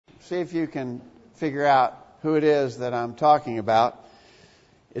See if you can figure out who it is that I'm talking about.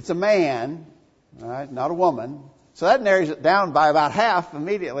 It's a man, right? Not a woman. So that narrows it down by about half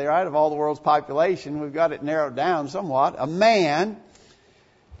immediately, right, of all the world's population. We've got it narrowed down somewhat. A man,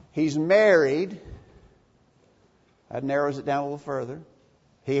 he's married. That narrows it down a little further.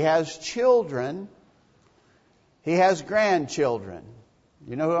 He has children. He has grandchildren.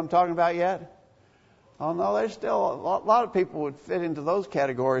 You know who I'm talking about yet? Oh, no, there's still a lot of people would fit into those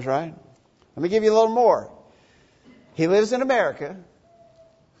categories, right? Let me give you a little more. He lives in America.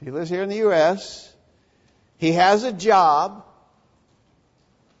 He lives here in the U.S. He has a job.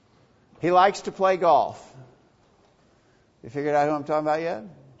 He likes to play golf. You figured out who I'm talking about yet?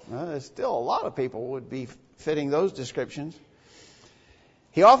 Well, there's still a lot of people would be fitting those descriptions.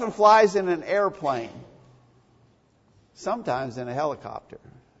 He often flies in an airplane, sometimes in a helicopter.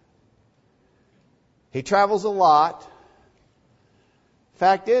 He travels a lot.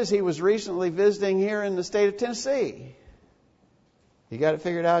 Fact is, he was recently visiting here in the state of Tennessee. You got it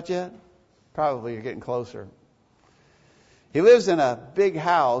figured out yet? Probably you're getting closer. He lives in a big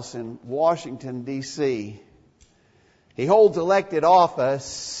house in Washington, D.C. He holds elected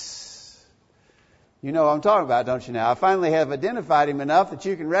office. You know what I'm talking about, don't you now? I finally have identified him enough that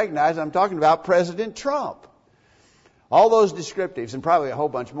you can recognize I'm talking about President Trump. All those descriptives, and probably a whole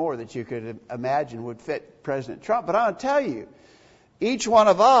bunch more that you could imagine would fit President Trump. But I'll tell you, each one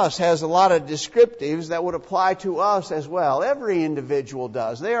of us has a lot of descriptives that would apply to us as well. Every individual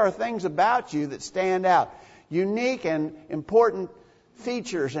does. There are things about you that stand out. Unique and important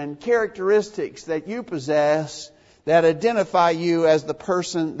features and characteristics that you possess that identify you as the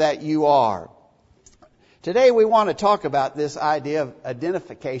person that you are. Today we want to talk about this idea of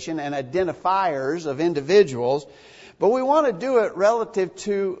identification and identifiers of individuals, but we want to do it relative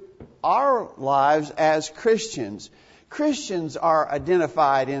to our lives as Christians. Christians are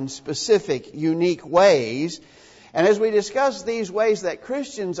identified in specific, unique ways. And as we discuss these ways that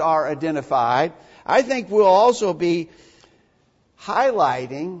Christians are identified, I think we'll also be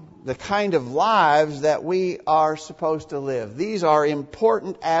highlighting the kind of lives that we are supposed to live. These are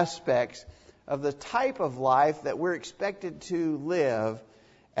important aspects of the type of life that we're expected to live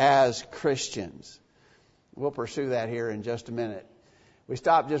as Christians. We'll pursue that here in just a minute. We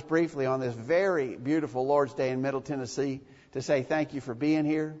stopped just briefly on this very beautiful Lord's Day in Middle Tennessee to say thank you for being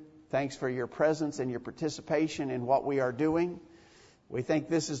here. Thanks for your presence and your participation in what we are doing. We think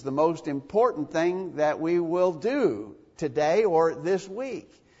this is the most important thing that we will do today or this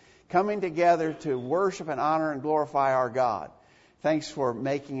week, coming together to worship and honor and glorify our God. Thanks for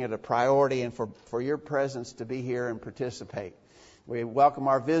making it a priority and for your presence to be here and participate. We welcome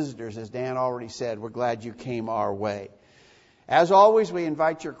our visitors, as Dan already said. We're glad you came our way. As always, we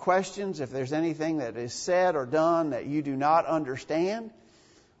invite your questions. If there's anything that is said or done that you do not understand,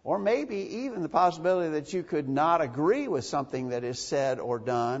 or maybe even the possibility that you could not agree with something that is said or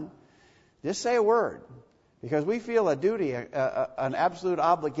done, just say a word. Because we feel a duty, an absolute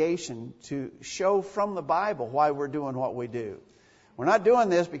obligation to show from the Bible why we're doing what we do. We're not doing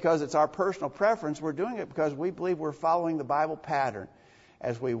this because it's our personal preference. We're doing it because we believe we're following the Bible pattern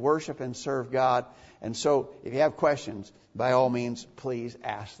as we worship and serve God. And so if you have questions, by all means, please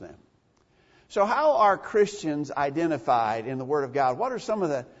ask them. So how are Christians identified in the Word of God? What are some of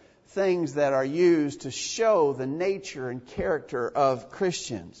the things that are used to show the nature and character of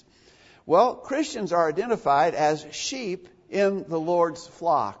Christians? Well, Christians are identified as sheep in the Lord's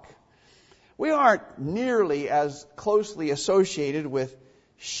flock. We aren't nearly as closely associated with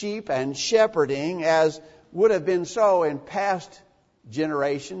sheep and shepherding as would have been so in past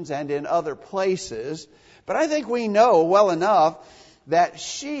generations and in other places. But I think we know well enough that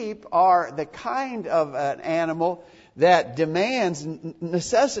sheep are the kind of an animal that demands,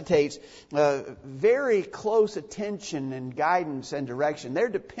 necessitates very close attention and guidance and direction. They're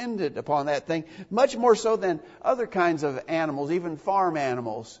dependent upon that thing, much more so than other kinds of animals, even farm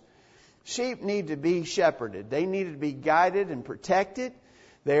animals. Sheep need to be shepherded. They need to be guided and protected.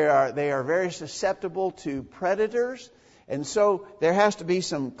 They are very susceptible to predators. And so there has to be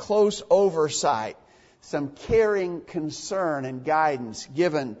some close oversight, some caring concern and guidance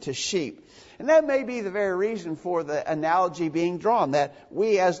given to sheep. And that may be the very reason for the analogy being drawn, that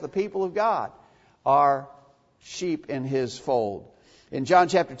we as the people of God are sheep in His fold. In John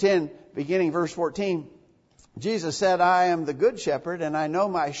chapter 10, beginning verse 14, Jesus said, I am the good shepherd, and I know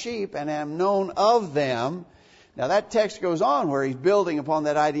my sheep, and am known of them. Now that text goes on where He's building upon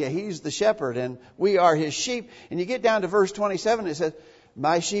that idea. He's the shepherd, and we are His sheep. And you get down to verse 27, it says,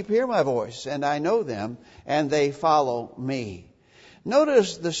 my sheep hear my voice, and I know them, and they follow me.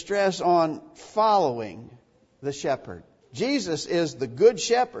 Notice the stress on following the shepherd. Jesus is the good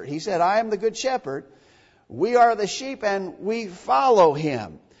shepherd. He said, I am the good shepherd. We are the sheep and we follow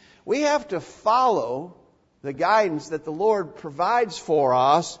Him. We have to follow the guidance that the Lord provides for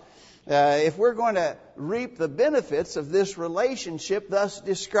us if we're going to reap the benefits of this relationship thus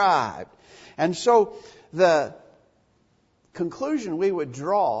described. And so the conclusion we would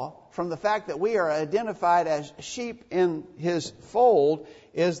draw from the fact that we are identified as sheep in His fold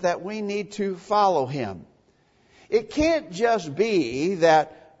is that we need to follow Him. It can't just be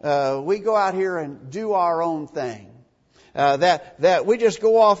that we go out here and do our own thing. That we just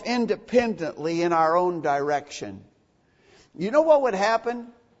go off independently in our own direction. You know what would happen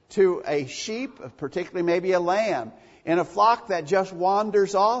to a sheep, particularly maybe a lamb, in a flock that just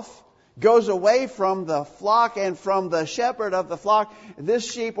wanders off, goes away from the flock and from the shepherd of the flock?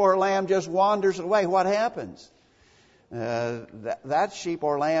 This sheep or lamb just wanders away. What happens? That sheep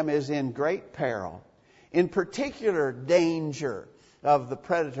or lamb is in great peril, in particular danger of the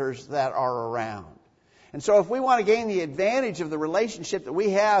predators that are around. And so if we want to gain the advantage of the relationship that we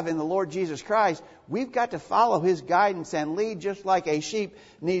have in the Lord Jesus Christ, we've got to follow His guidance and lead just like a sheep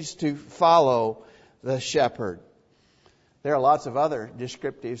needs to follow the shepherd. There are lots of other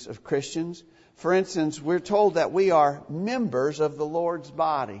descriptives of Christians. For instance, we're told that we are members of the Lord's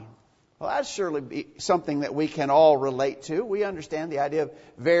body. Well, that's surely something that we can all relate to. We understand the idea of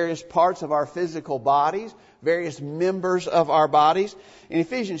various parts of our physical bodies, various members of our bodies. In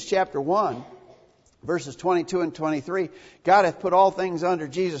Ephesians chapter 1, verses 22 and 23, God hath put all things under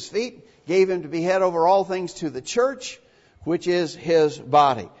Jesus' feet, gave Him to be head over all things to the church, which is His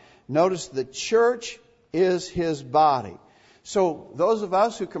body. Notice the church is His body. So those of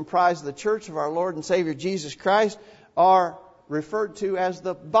us who comprise the church of our Lord and Savior Jesus Christ are referred to as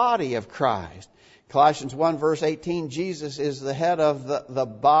the body of Christ. Colossians 1 verse 18, Jesus is the head of the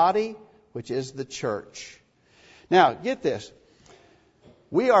body, which is the church. Now, get this.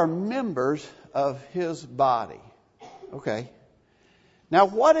 We are members of His body. Okay. Now,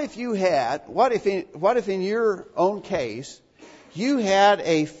 what if in your own case, you had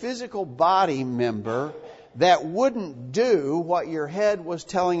a physical body member that wouldn't do what your head was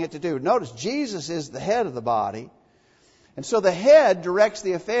telling it to do? Notice, Jesus is the head of the body. And so the head directs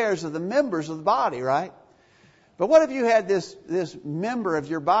the affairs of the members of the body, right? But what if you had this member of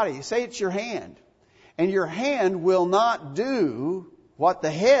your body, say it's your hand, and your hand will not do what the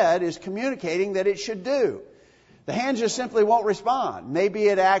head is communicating that it should do? The hand just simply won't respond. Maybe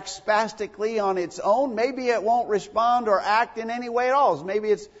it acts spastically on its own. Maybe it won't respond or act in any way at all. Maybe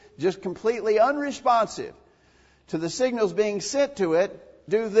it's just completely unresponsive to the signals being sent to it.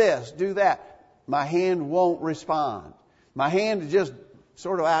 Do this, do that. My hand won't respond. My hand is just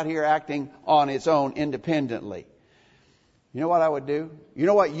sort of out here acting on its own independently. You know what I would do? You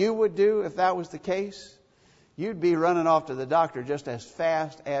know what you would do if that was the case? You'd be running off to the doctor just as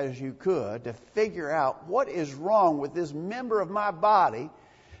fast as you could to figure out what is wrong with this member of my body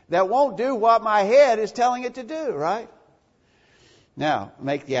that won't do what my head is telling it to do, right? Now,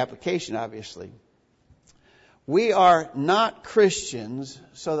 make the application, obviously. We are not Christians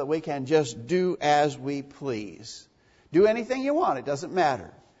so that we can just do as we please. Do anything you want. It doesn't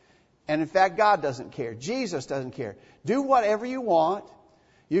matter. And in fact, God doesn't care. Jesus doesn't care. Do whatever you want.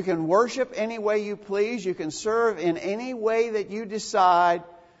 You can worship any way you please. You can serve in any way that you decide,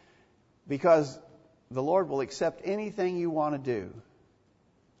 because the Lord will accept anything you want to do.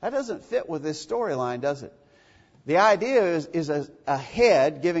 That doesn't fit with this storyline, does it? The idea is a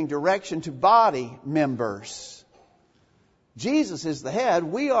head giving direction to body members. Jesus is the head.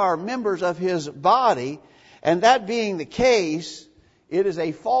 We are members of His body. And that being the case, it is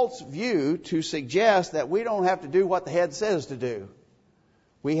a false view to suggest that we don't have to do what the head says to do.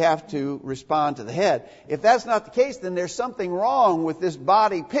 We have to respond to the head. If that's not the case, then there's something wrong with this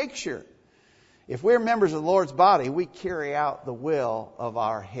body picture. If we're members of the Lord's body, we carry out the will of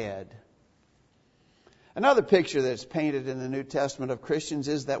our head. Another picture that's painted in the New Testament of Christians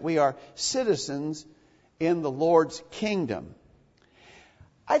is that we are citizens in the Lord's kingdom.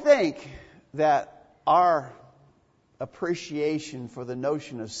 I think that our appreciation for the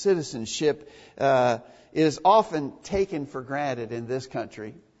notion of citizenship is often taken for granted in this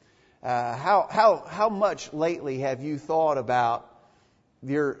country. How much lately have you thought about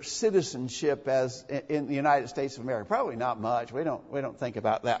your citizenship as in the United States of America? Probably not much. We don't think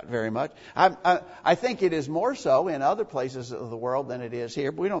about that very much. I think it is more so in other places of the world than it is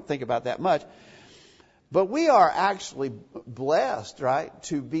here, but we don't think about that much. But we are actually blessed, right,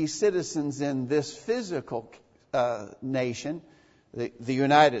 to be citizens in this physical nation, the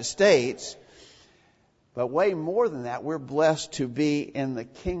United States. But way more than that, we're blessed to be in the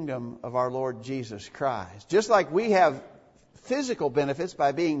kingdom of our Lord Jesus Christ. Just like we have physical benefits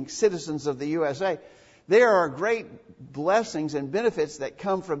by being citizens of the USA. There are great blessings and benefits that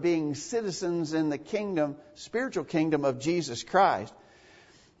come from being citizens in the kingdom, spiritual kingdom of Jesus Christ.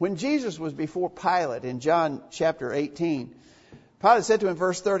 When Jesus was before Pilate in John chapter 18, Pilate said to him,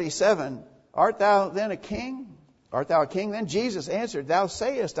 verse 37, "Art thou then a king? Art thou a king then?" Jesus answered, "Thou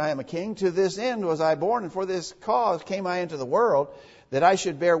sayest, I am a king. To this end was I born, and for this cause came I into the world, that I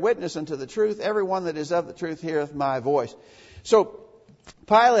should bear witness unto the truth. Everyone that is of the truth heareth my voice." So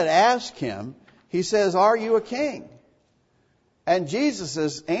Pilate asked him, he says, "Are you a king?" And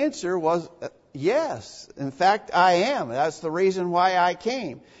Jesus' answer was, "Yes, in fact, I am. That's the reason why I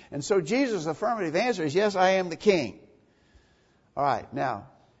came." And so Jesus' affirmative answer is, "Yes, I am the king." All right, now,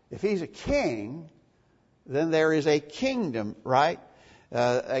 if he's a king, then there is a kingdom, right?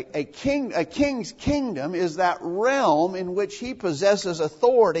 A king's kingdom is that realm in which he possesses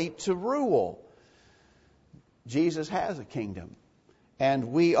authority to rule. Jesus has a kingdom,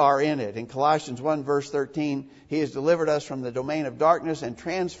 and we are in it. In Colossians 1 verse 13, he has delivered us from the domain of darkness and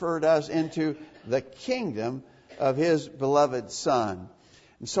transferred us into the kingdom of his beloved Son.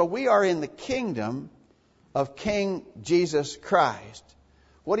 And so we are in the kingdom of King Jesus Christ.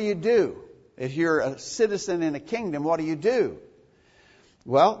 What do you do? If you're a citizen in a kingdom, what do you do?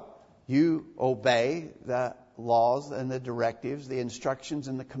 Well, you obey the laws and the directives, the instructions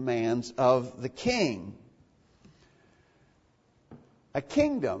and the commands of the king. A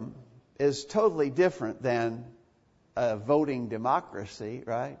kingdom is totally different than a voting democracy,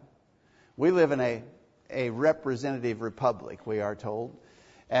 right? We live in a representative republic, we are told.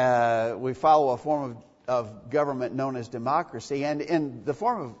 We follow a form of government known as democracy. And in the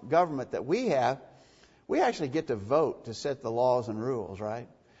form of government that we have, we actually get to vote to set the laws and rules, right?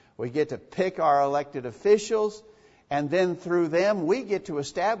 We get to pick our elected officials, and then through them, we get to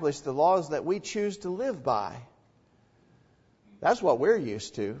establish the laws that we choose to live by. That's what we're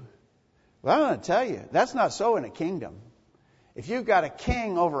used to. Well, I'm going to tell you, that's not so in a kingdom. If you've got a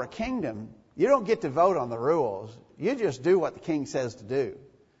king over a kingdom, you don't get to vote on the rules. You just do what the king says to do.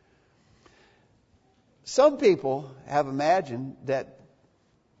 Some people have imagined that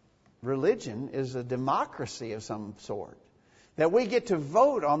religion is a democracy of some sort, that we get to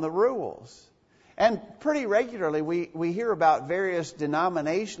vote on the rules. And pretty regularly we hear about various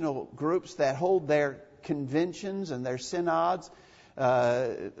denominational groups that hold their conventions and their synods.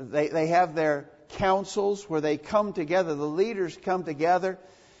 They have their councils where they come together, the leaders come together,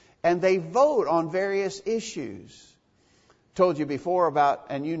 and they vote on various issues. Told you before about,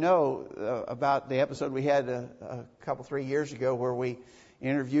 and you know about the episode we had a couple, 3 years ago where we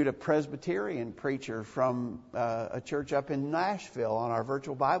interviewed a Presbyterian preacher from a church up in Nashville on our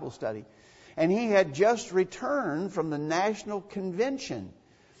virtual Bible study. And he had just returned from the National Convention.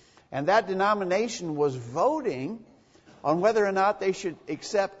 And that denomination was voting on whether or not they should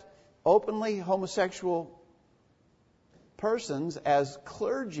accept openly homosexual persons as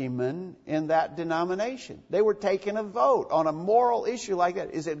clergymen in that denomination. They were taking a vote on a moral issue like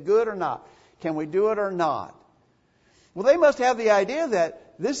that. Is it good or not? Can we do it or not? Well, they must have the idea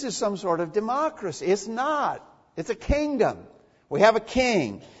that this is some sort of democracy. It's not. It's a kingdom. We have a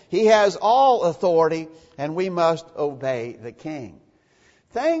king. He has all authority, and we must obey the king.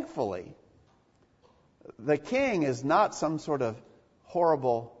 Thankfully, the king is not some sort of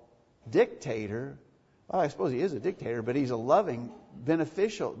horrible dictator. Well, I suppose he is a dictator, but he's a loving,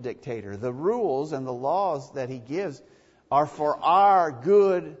 beneficial dictator. The rules and the laws that he gives are for our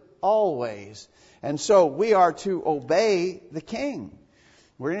good always. And so we are to obey the king.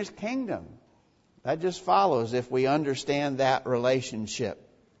 We're in his kingdom. That just follows if we understand that relationship.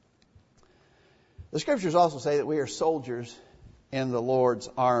 The scriptures also say that we are soldiers in the Lord's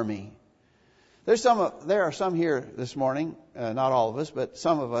army. There are some here this morning, not all of us, but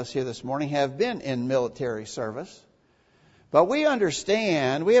some of us here this morning have been in military service. But we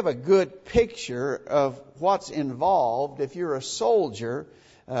understand, we have a good picture of what's involved if you're a soldier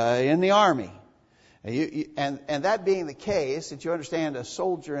in the army. And that being the case, that you understand a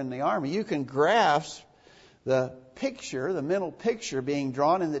soldier in the army, you can grasp the picture, the mental picture being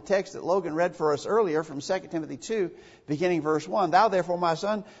drawn in the text that Logan read for us earlier from 2 Timothy 2, beginning verse 1. "Thou therefore, my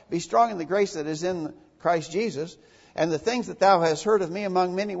son, be strong in the grace that is in Christ Jesus, and the things that thou hast heard of me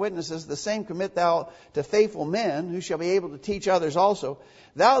among many witnesses, the same commit thou to faithful men, who shall be able to teach others also.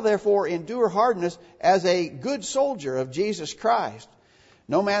 Thou therefore endure hardness as a good soldier of Jesus Christ.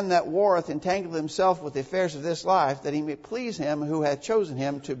 No man that warreth entangleth himself with the affairs of this life, that he may please him who hath chosen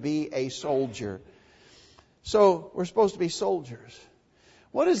him to be a soldier." So we're supposed to be soldiers.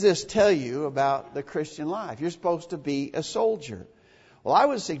 What does this tell you about the Christian life? You're supposed to be a soldier. Well, I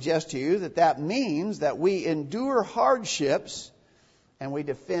would suggest to you that means that we endure hardships and we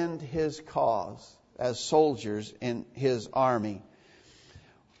defend His cause as soldiers in His army.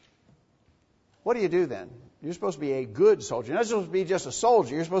 What do you do then? You're supposed to be a good soldier. You're not supposed to be just a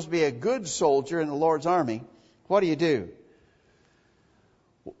soldier. You're supposed to be a good soldier in the Lord's army. What do?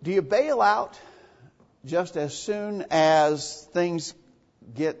 Do you bail out just as soon as things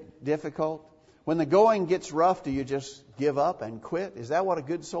get difficult? When the going gets rough, do you just give up and quit? Is that what a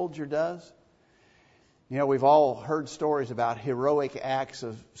good soldier does? You know, we've all heard stories about heroic acts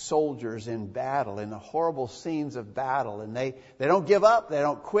of soldiers in battle, in the horrible scenes of battle. And they don't give up, they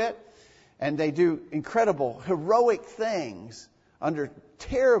don't quit, and they do incredible, heroic things under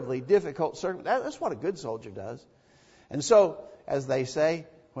terribly difficult circumstances. That's what a good soldier does. And so, as they say,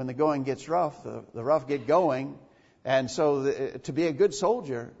 when the going gets rough, the rough get going. And so to be a good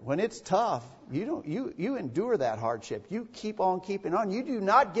soldier, when it's tough, you endure that hardship. You keep on keeping on. You do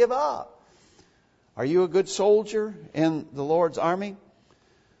not give up. Are you a good soldier in the Lord's army?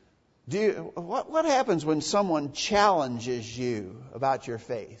 What happens when someone challenges you about your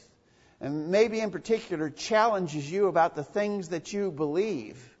faith? And maybe in particular challenges you about the things that you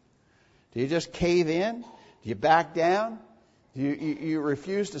believe? Do you just cave in? Do you back down? Do you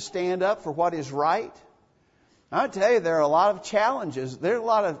refuse to stand up for what is right? I'll tell you, there are a lot of challenges. There are a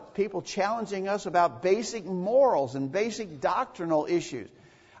lot of people challenging us about basic morals and basic doctrinal issues.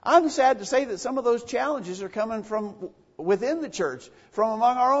 I'm sad to say that some of those challenges are coming from within the church, from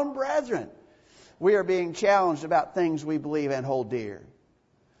among our own brethren. We are being challenged about things we believe and hold dear.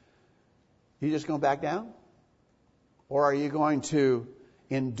 You just going to back down? Or are you going to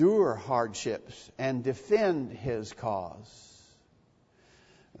endure hardships and defend His cause?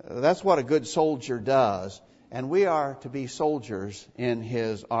 That's what a good soldier does. And we are to be soldiers in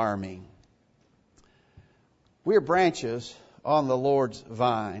His army. We are branches on the Lord's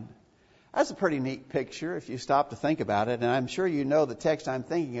vine. That's a pretty neat picture if you stop to think about it. And I'm sure you know the text I'm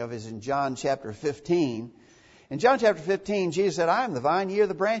thinking of is in John chapter 15. In John chapter 15, Jesus said, I am the vine, ye are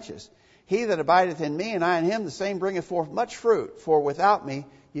the branches. He that abideth in me and I in him, the same bringeth forth much fruit. For without me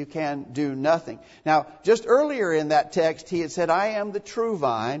you can do nothing. Now, just earlier in that text, He had said, I am the true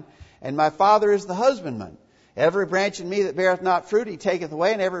vine, and my Father is the husbandman. Every branch in me that beareth not fruit, He taketh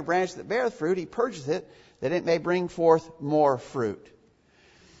away, and every branch that beareth fruit, He purgeth it, that it may bring forth more fruit.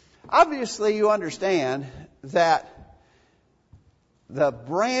 Obviously, you understand that the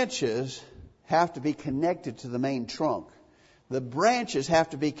branches have to be connected to the main trunk. The branches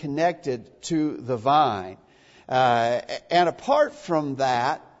have to be connected to the vine. And apart from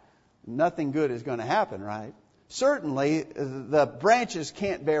that, nothing good is going to happen, right? Certainly, the branches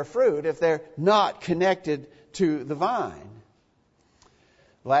can't bear fruit if they're not connected to the vine.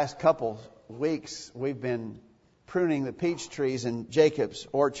 The last couple weeks, we've been pruning the peach trees in Jacob's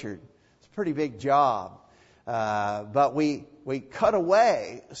orchard. It's a pretty big job. But we cut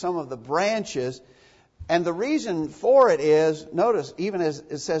away some of the branches. And the reason for it is, notice, even as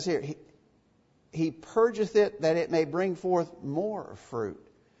it says here, He purgeth it that it may bring forth more fruit.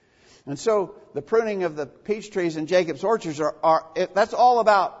 And so the pruning of the peach trees in Jacob's orchards that's all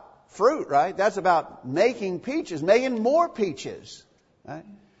about fruit, right? That's about making peaches, making more peaches, right?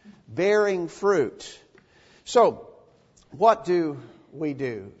 Bearing fruit. So, what do we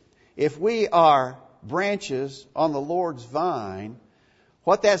do? If we are branches on the Lord's vine,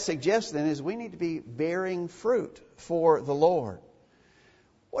 what that suggests then is we need to be bearing fruit for the Lord.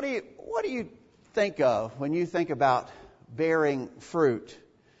 What do you think of when you think about bearing fruit?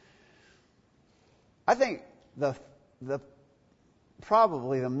 I think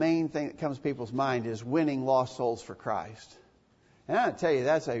probably the main thing that comes to people's mind is winning lost souls for Christ. And I tell you,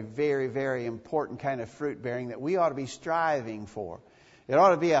 that's a very, very important kind of fruit bearing that we ought to be striving for. It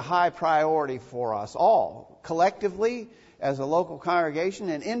ought to be a high priority for us all, collectively as a local congregation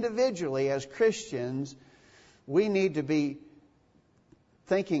and individually as Christians. We need to be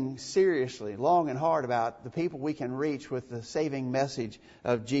thinking seriously, long and hard about the people we can reach with the saving message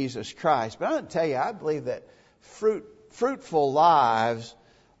of Jesus Christ. But I'm going to tell you, I believe that fruitful lives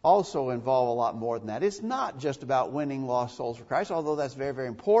also involve a lot more than that. It's not just about winning lost souls for Christ, although that's very, very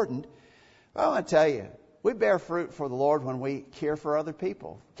important. But I want to tell you, we bear fruit for the Lord when we care for other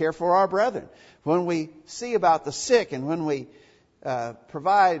people, care for our brethren, when we see about the sick, and when we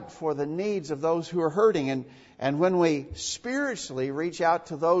provide for the needs of those who are hurting, and when we spiritually reach out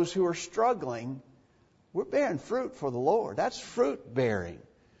to those who are struggling. We're bearing fruit for the Lord. That's fruit bearing.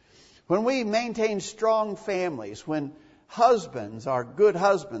 When we maintain strong families, when husbands are good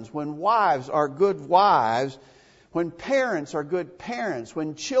husbands, when wives are good wives, when parents are good parents,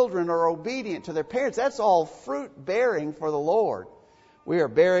 when children are obedient to their parents, that's all fruit bearing for the Lord. We are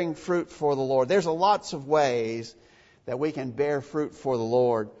bearing fruit for the Lord. There's lots of ways that we can bear fruit for the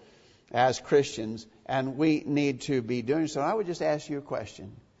Lord as Christians, and we need to be doing so. And I would just ask you a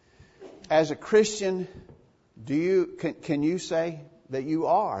question. As a Christian, can you say that you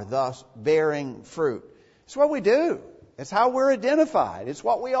are thus bearing fruit? It's what we do. It's how we're identified. It's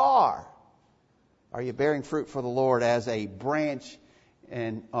what we are. Are you bearing fruit for the Lord as a branch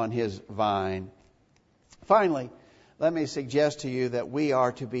on His vine? Finally, let me suggest to you that we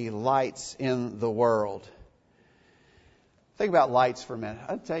are to be lights in the world. Think about lights for a minute.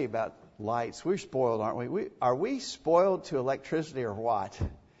 I'll tell you about lights. We're spoiled, aren't we? Are we spoiled to electricity or what?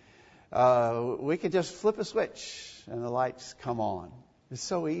 We can just flip a switch and the lights come on. It's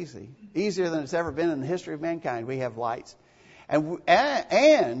so easy. Easier than it's ever been in the history of mankind. We have lights.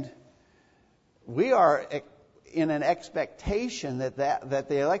 And we are in an expectation that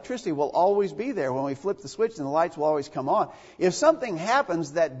the electricity will always be there when we flip the switch, and the lights will always come on. If something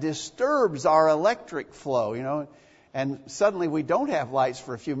happens that disturbs our electric flow, and suddenly we don't have lights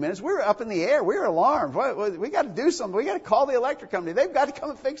for a few minutes, we're up in the air. We're alarmed. We got to do something. We got to call the electric company. They've got to come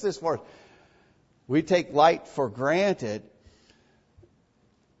and fix this for us. We take light for granted.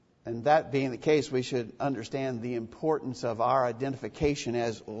 And that being the case, we should understand the importance of our identification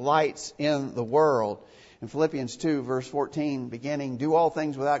as lights in the world. In Philippians 2, verse 14, beginning, do all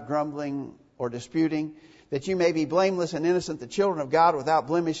things without grumbling or disputing, that you may be blameless and innocent, the children of God without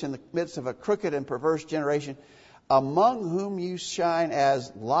blemish in the midst of a crooked and perverse generation, among whom you shine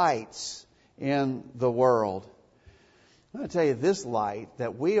as lights in the world. I'm going to tell you, this light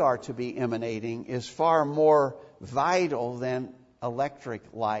that we are to be emanating is far more vital than electric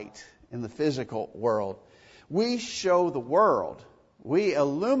light in the physical world. We show the world, we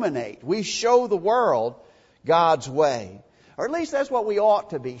illuminate, we show the world God's way. Or at least that's what we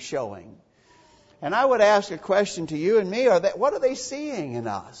ought to be showing. And I would ask a question to you and me, what are they seeing in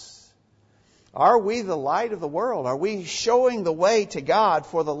us? Are we the light of the world? Are we showing the way to God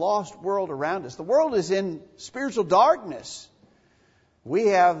for the lost world around us? The world is in spiritual darkness. We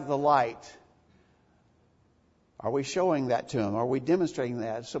have the light. Are we showing that to them? Are we demonstrating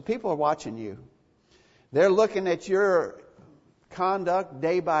that? So people are watching you. They're looking at your conduct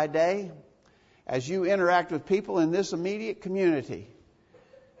day by day as you interact with people in this immediate community.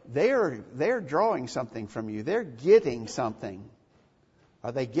 They're drawing something from you. They're getting something.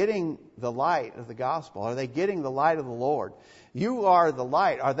 Are they getting the light of the gospel? Are they getting the light of the Lord? You are the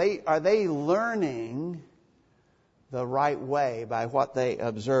light. Are they learning the right way by what they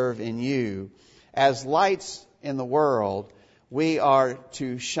observe in you? As lights in the world, we are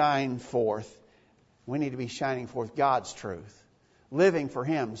to shine forth. We need to be shining forth God's truth, living for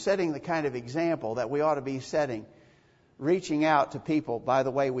Him, setting the kind of example that we ought to be setting, reaching out to people by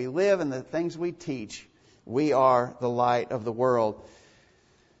the way we live and the things we teach. We are the light of the world.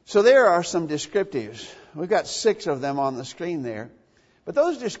 So there are some descriptives. We've got 6 of them on the screen there. But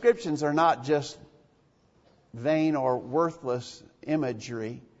those descriptions are not just vain or worthless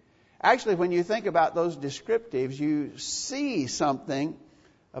imagery. Actually, when you think about those descriptives, you see something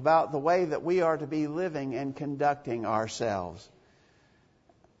about the way that we are to be living and conducting ourselves.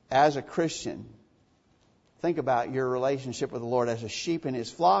 As a Christian, think about your relationship with the Lord as a sheep in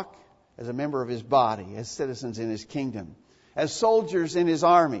His flock, as a member of His body, as citizens in His kingdom, as soldiers in His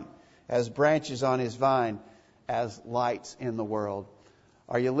army, as branches on His vine, as lights in the world.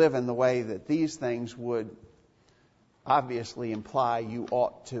 Are you living the way that these things would obviously imply you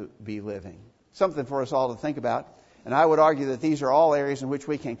ought to be living? Something for us all to think about. And I would argue that these are all areas in which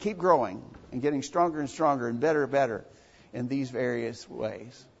we can keep growing and getting stronger and stronger and better in these various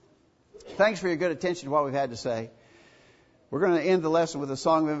ways. Thanks for your good attention to what we've had to say. We're going to end the lesson with a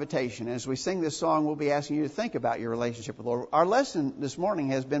song of invitation. As we sing this song, we'll be asking you to think about your relationship with the Lord. Our lesson this morning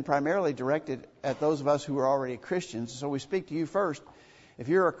has been primarily directed at those of us who are already Christians. So we speak to you first. If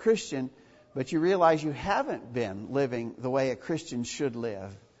you're a Christian, but you realize you haven't been living the way a Christian should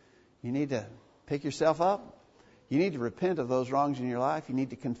live, you need to pick yourself up. You need to repent of those wrongs in your life. You need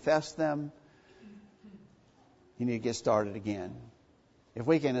to confess them. You need to get started again. If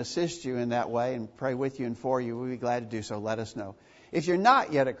we can assist you in that way and pray with you and for you, we'll be glad to do so. Let us know. If you're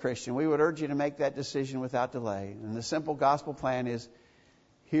not yet a Christian, we would urge you to make that decision without delay. And the simple gospel plan is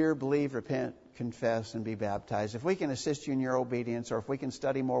hear, believe, repent, confess, and be baptized. If we can assist you in your obedience, or if we can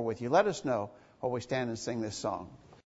study more with you, let us know while we stand and sing this song.